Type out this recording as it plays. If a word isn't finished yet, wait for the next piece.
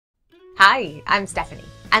Hi, I'm Stephanie,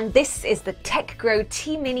 and this is the TechGrow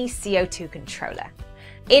T-mini CO2 controller.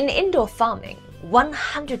 In indoor farming,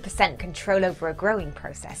 100% control over a growing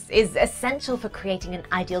process is essential for creating an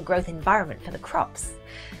ideal growth environment for the crops,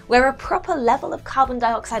 where a proper level of carbon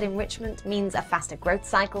dioxide enrichment means a faster growth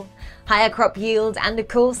cycle, higher crop yield, and of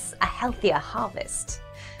course, a healthier harvest.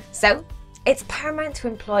 So, it's paramount to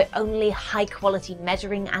employ only high-quality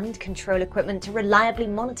measuring and control equipment to reliably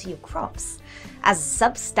monitor your crops, as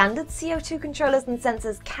substandard CO2 controllers and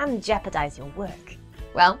sensors can jeopardize your work.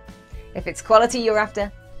 Well, if it's quality you're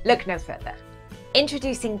after, look no further.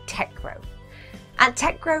 Introducing TechGrow. At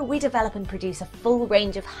TechGrow, we develop and produce a full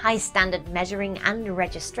range of high-standard measuring and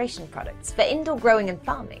registration products for indoor growing and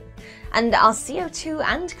farming, and our CO2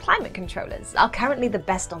 and climate controllers are currently the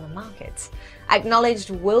best on the market,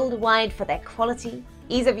 acknowledged worldwide for their quality,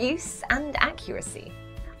 ease of use, and accuracy.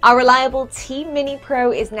 Our reliable T-mini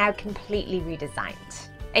Pro is now completely redesigned,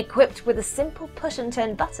 equipped with a simple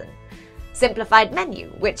push-and-turn button, simplified menu,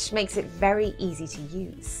 which makes it very easy to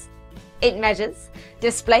use. It measures,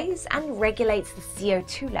 displays, and regulates the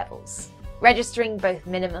CO2 levels, registering both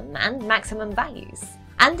minimum and maximum values.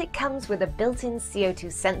 And it comes with a built-in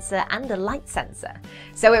CO2 sensor and a light sensor,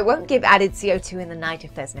 so it won't give added CO2 in the night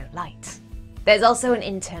if there's no light. There's also an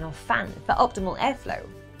internal fan for optimal airflow.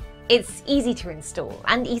 It's easy to install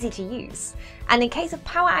and easy to use, and in case of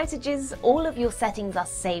power outages, all of your settings are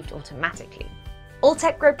saved automatically. All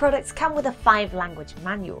TechGrow products come with a 5-language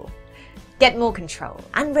manual. Get more control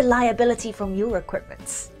and reliability from your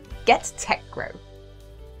equipment. Get TechGrow.